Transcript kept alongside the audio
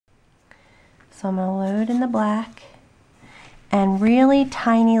So I'm going to load in the black, and really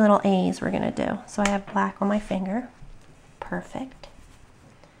tiny little A's we're going to do. So I have black on my finger. Perfect.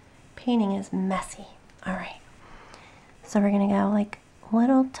 Painting is messy. All right. So we're going to go like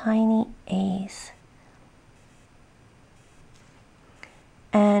little tiny A's.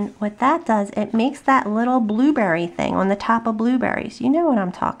 And what that does, it makes that little blueberry thing on the top of blueberries. You know what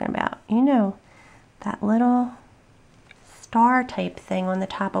I'm talking about. You know, that little star type thing on the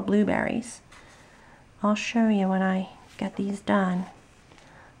top of blueberries. I'll show you when I get these done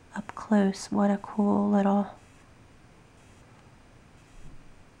up close what a cool little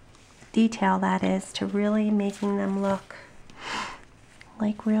detail that is to really making them look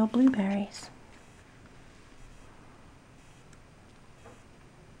like real blueberries.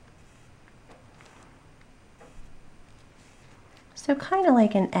 So kind of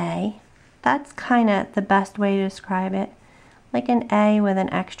like an A. That's kind of the best way to describe it. Like an A with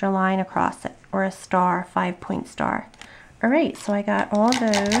an extra line across it, or a star, 5-point star. Alright, so I got all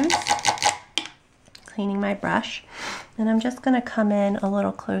those. Cleaning my brush. And I'm just going to come in a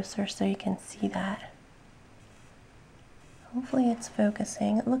little closer so you can see that. Hopefully it's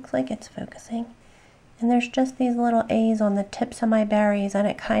focusing. It looks like it's focusing. And there's just these little A's on the tips of my berries, and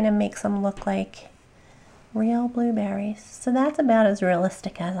it kind of makes them look like real blueberries. So that's about as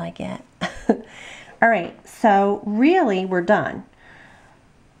realistic as I get. Alright, so really we're done.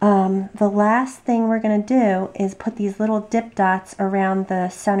 The last thing we're going to do is put these little dip dots around the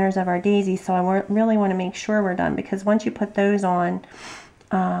centers of our daisies. So I really want to make sure we're done, because once you put those on,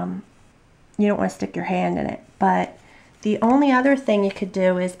 you don't want to stick your hand in it. But the only other thing you could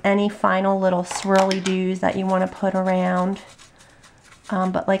do is any final little swirly-doos that you want to put around.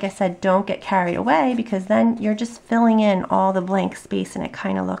 But like I said, don't get carried away, because then you're just filling in all the blank space and it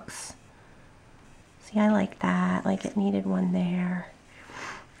kind of looks... See, I like that. Like it needed one there.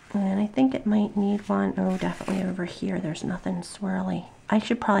 And I think it might need one, oh, definitely over here. There's nothing swirly. I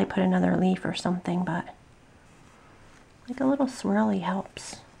should probably put another leaf or something, but like a little swirly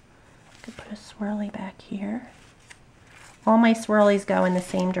helps. I could put a swirly back here. All my swirlies go in the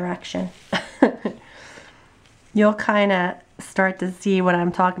same direction. You'll kind of start to see what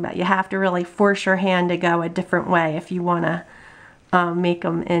I'm talking about. You have to really force your hand to go a different way if you want to make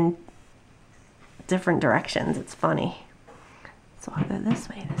them in different directions. It's funny. So I'll go this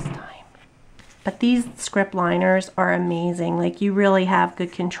way this time. But these script liners are amazing. Like, you really have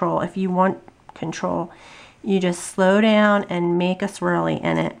good control. If you want control, you just slow down and make a swirly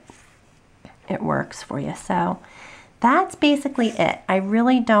and it works for you. So that's basically it. I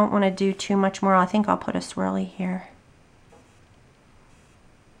really don't want to do too much more. I think I'll put a swirly here.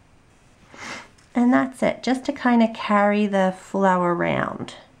 And that's it, just to kind of carry the flow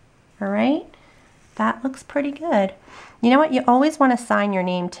around. All right, that looks pretty good. You know what, you always want to sign your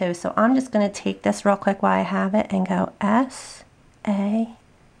name too, so I'm just going to take this real quick while I have it and go S-A-R-A,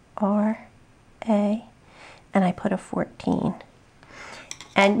 and I put a 14.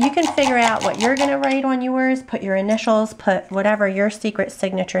 And you can figure out what you're going to write on yours, put your initials, put whatever your secret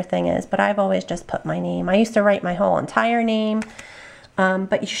signature thing is, but I've always just put my name. I used to write my whole entire name,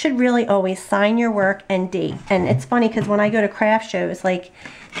 but you should really always sign your work and date. And it's funny because when I go to craft shows, like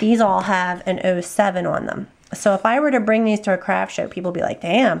these all have an 07 on them. So if I were to bring these to a craft show, people would be like,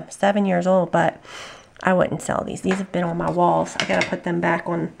 damn, 7 years old, but I wouldn't sell these. These have been on my walls. I got to put them back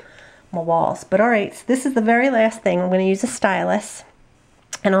on my walls. But all right, so this is the very last thing. I'm going to use a stylus.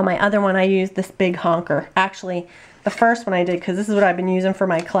 And on my other one, I used this big honker. Actually, the first one I did, because this is what I've been using for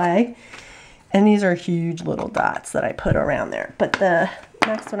my clay. And these are huge little dots that I put around there. But the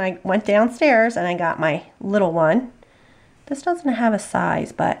next one, I went downstairs and I got my little one. This doesn't have a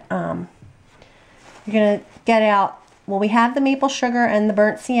size, but you're going to get out, well, we have the maple sugar and the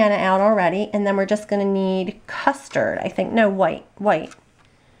burnt sienna out already. And then we're just going to need custard, I think. No, white.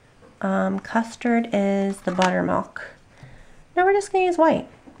 Custard is the buttermilk. No, we're just going to use white.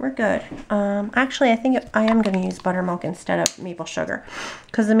 We're good. Actually, I think I am going to use buttermilk instead of maple sugar,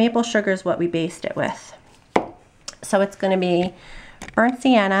 because the maple sugar is what we based it with. So it's going to be burnt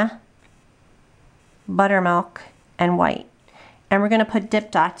sienna, buttermilk, and white. And we're going to put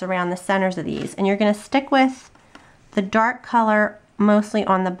dip dots around the centers of these. And you're going to stick with the dark color mostly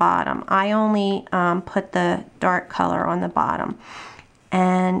on the bottom. I only put the dark color on the bottom.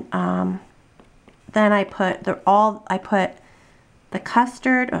 And then I put the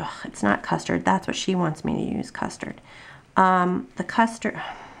custard, oh, it's not custard, that's what she wants me to use, custard. The custard,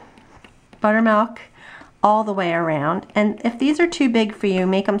 buttermilk, all the way around. And if these are too big for you,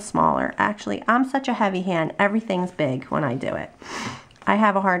 make them smaller. Actually, I'm such a heavy hand, everything's big when I do it. I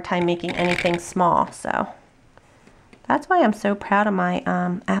have a hard time making anything small, so That's why I'm so proud of my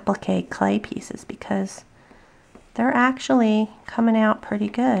applique clay pieces, because they're actually coming out pretty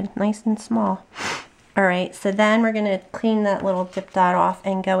good, nice and small. All right, so then we're gonna clean that little dip dot off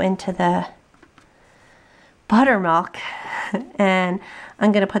and go into the buttermilk. And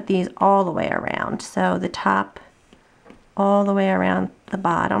I'm gonna put these all the way around. So the top all the way around the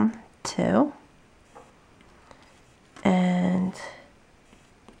bottom too. And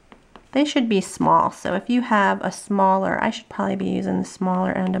they should be small. So if you have a smaller, I should probably be using the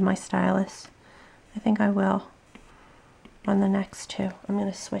smaller end of my stylus. I think I will on the next two. I'm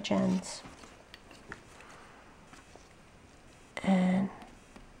gonna switch ends. And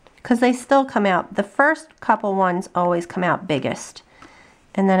because they still come out, the first couple ones always come out biggest.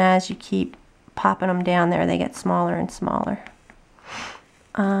 And then as you keep popping them down there, they get smaller and smaller.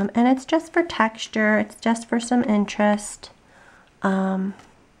 And it's just for texture, it's just for some interest.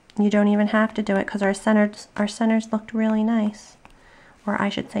 You don't even have to do it because our centers looked really nice. Or I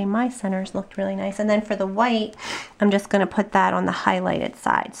should say my centers looked really nice. And then for the white, I'm just going to put that on the highlighted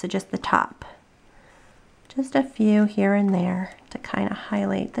side, so just the top. Just a few here and there to kind of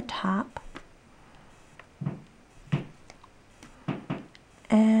highlight the top.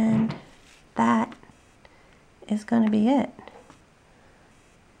 And that is going to be it.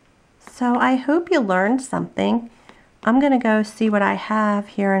 So I hope you learned something. I'm going to go see what I have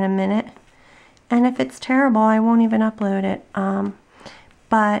here in a minute. And if it's terrible, I won't even upload it.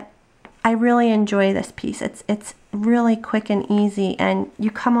 But I really enjoy this piece. It's really quick and easy, and you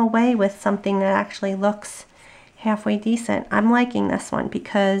come away with something that actually looks halfway decent. I'm liking this one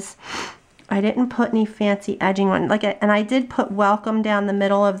because I didn't put any fancy edging on. And I did put welcome down the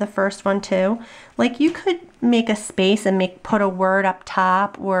middle of the first one too. Like, you could make a space and put a word up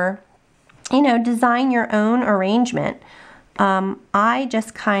top, or you know, design your own arrangement. I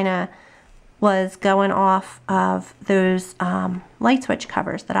just kind of was going off of those light switch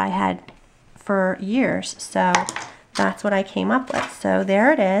covers that I had for years, so that's what I came up with. So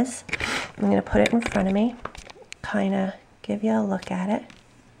there it is. I'm going to put it in front of me, kind of give you a look at it,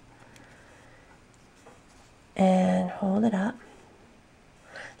 and hold it up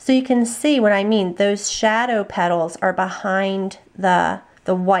so you can see what I mean. Those shadow petals are behind the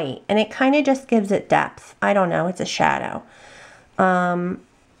white, and it kind of just gives it depth. I don't know, it's a shadow.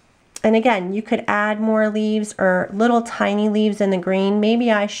 And again, you could add more leaves or little tiny leaves in the green.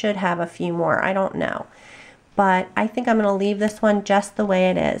 Maybe I should have a few more, I don't know. But I think I'm going to leave this one just the way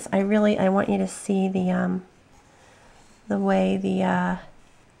it is. I want you to see the way the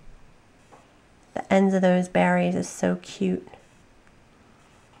ends of those berries is so cute.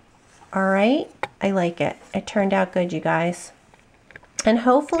 Alright, I like it. It turned out good, you guys. And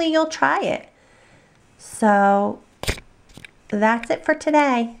hopefully you'll try it. So that's it for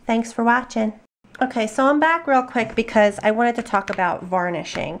today. Thanks for watching. Okay, so I'm back real quick because I wanted to talk about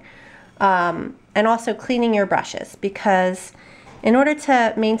varnishing and also cleaning your brushes, because in order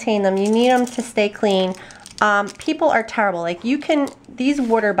to maintain them, you need them to stay clean. People are terrible. Like, these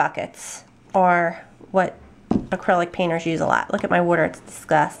water buckets are what acrylic painters use a lot. Look at my water, it's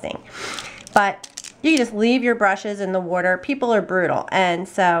disgusting. But you just leave your brushes in the water. People are brutal. And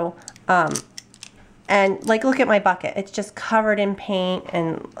so, and like, look at my bucket. It's just covered in paint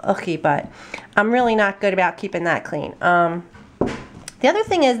and icky, but I'm really not good about keeping that clean. The other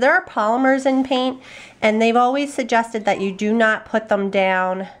thing is, there are polymers in paint, and they've always suggested that you do not put them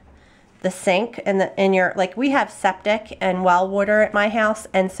down the sink in your, like, we have septic and well water at my house,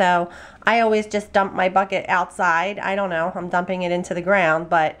 and so I always just dump my bucket outside. I don't know, I'm dumping it into the ground,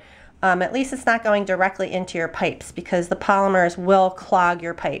 but at least it's not going directly into your pipes, because the polymers will clog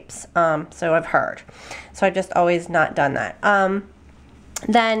your pipes, so I've heard. So I've just always not done that.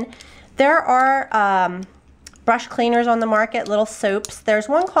 Then there are brush cleaners on the market, little soaps. There's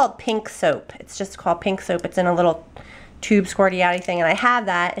one called Pink Soap. It's just called Pink Soap. It's in a little tube squirty outy thing, and I have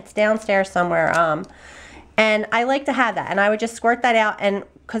that. It's downstairs somewhere, and I like to have that, and I would just squirt that out. And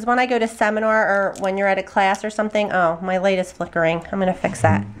because when I go to seminar or when you're at a class or something, oh, my light is flickering. I'm gonna fix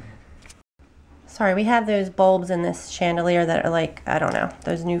that. Sorry, we have those bulbs in this chandelier that are like, I don't know,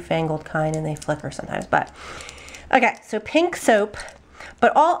 those newfangled kind, and they flicker sometimes. But okay, so Pink Soap.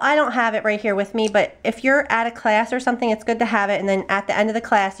 But I don't have it right here with me, but if you're at a class or something, it's good to have it, and then at the end of the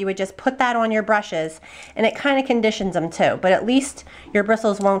class, you would just put that on your brushes, and it kind of conditions them too, but at least your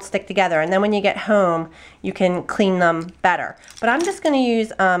bristles won't stick together, and then when you get home, you can clean them better. But I'm just going to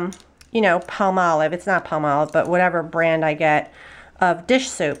use, you know, Palmolive. It's not Palmolive, but whatever brand I get of dish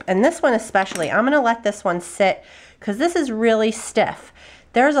soap, and this one especially. I'm going to let this one sit, because this is really stiff.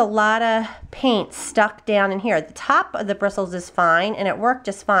 There's a lot of paint stuck down in here. The top of the bristles is fine, and it worked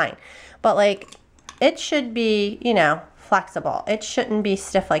just fine. But like, it should be, you know, flexible. It shouldn't be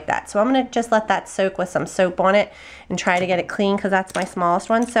stiff like that. So I'm going to just let that soak with some soap on it and try to get it clean because that's my smallest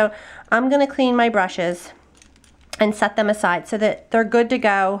one. So I'm going to clean my brushes and set them aside so that they're good to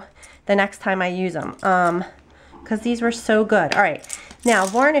go the next time I use them, because these were so good. All right, now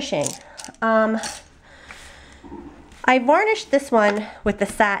varnishing. I varnished this one with the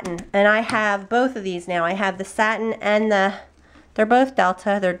satin, and I have both of these now. I have the satin and they're both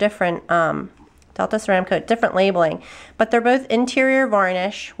Delta. They're different, Delta Ceramic Coat, different labeling, but they're both interior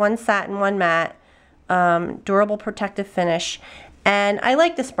varnish, one satin, one matte, durable protective finish, and I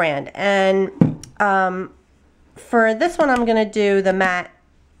like this brand. And for this one, I'm going to do the matte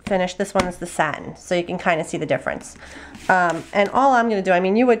finish. This one is the satin, so you can kind of see the difference. And all I'm going to do, I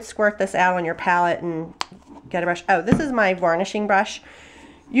mean, you would squirt this out on your palette and get a brush. Oh, this is my varnishing brush.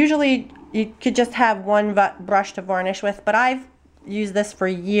 Usually you could just have one brush to varnish with, but I've used this for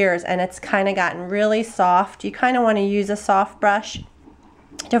years and it's kind of gotten really soft. You kind of want to use a soft brush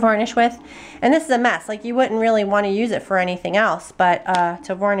to varnish with, and this is a mess. Like, you wouldn't really want to use it for anything else, but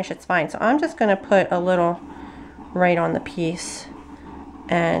to varnish it's fine. So I'm just going to put a little right on the piece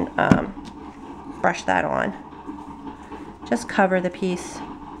and brush that on. Just cover the piece.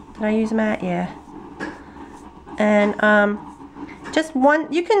 Did I use matte? Yeah. And just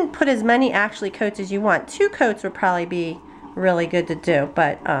one, you can put as many actually coats as you want. 2 coats would probably be really good to do,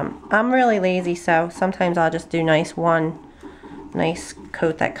 but I'm really lazy, so sometimes I'll just do one nice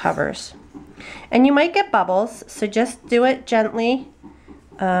coat that covers. And you might get bubbles, so just do it gently,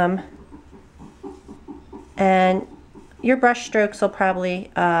 and your brush strokes will probably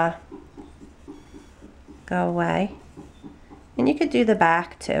go away. And you could do the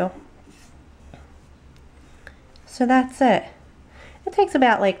back too. So that's it. It takes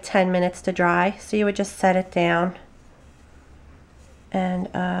about like 10 minutes to dry, so you would just set it down and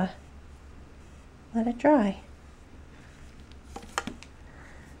let it dry.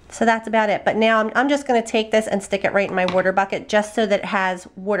 So that's about it. But now I'm just going to take this and stick it right in my water bucket just so that it has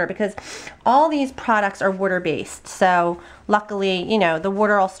water, because all these products are water based. So luckily, you know, the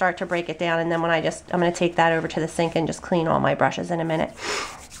water will start to break it down, and then when I'm going to take that over to the sink and just clean all my brushes in a minute.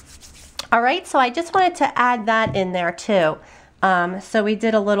 All right, so I just wanted to add that in there too. So we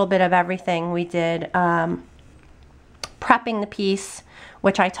did a little bit of everything. We did prepping the piece,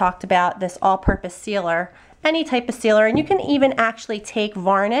 which I talked about, this all-purpose sealer, any type of sealer, and you can even actually take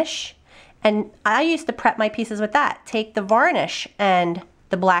varnish, and I used to prep my pieces with that. Take the varnish and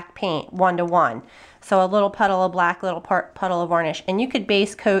the black paint 1-to-1. So a little puddle of black, little puddle of varnish, and you could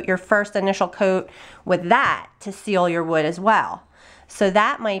base coat your first initial coat with that to seal your wood as well. So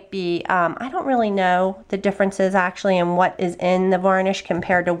that might be, I don't really know the differences actually in what is in the varnish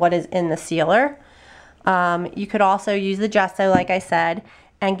compared to what is in the sealer. You could also use the gesso, like I said,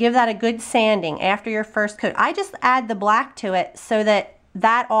 and give that a good sanding after your first coat. I just add the black to it so that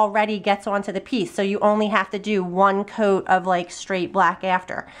that already gets onto the piece. So you only have to do 1 coat of like straight black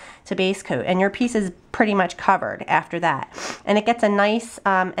after to base coat, and your piece is pretty much covered after that. And it gets a nice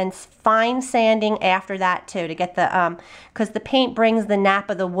and fine sanding after that too, to get the, because the paint brings the nap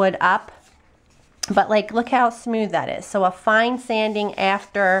of the wood up. But like, look how smooth that is. So a fine sanding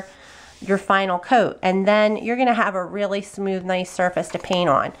after your final coat, and then you're going to have a really smooth, nice surface to paint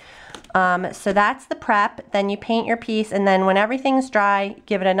on. So that's the prep. Then you paint your piece, and then when everything's dry,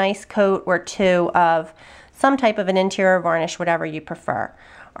 give it a nice coat or 2 of some type of an interior varnish, whatever you prefer.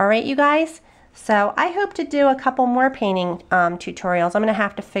 All right, you guys. So I hope to do a couple more painting tutorials. I'm going to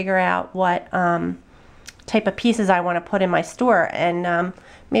have to figure out what type of pieces I want to put in my store, and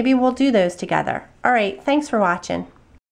maybe we'll do those together. All right, thanks for watching.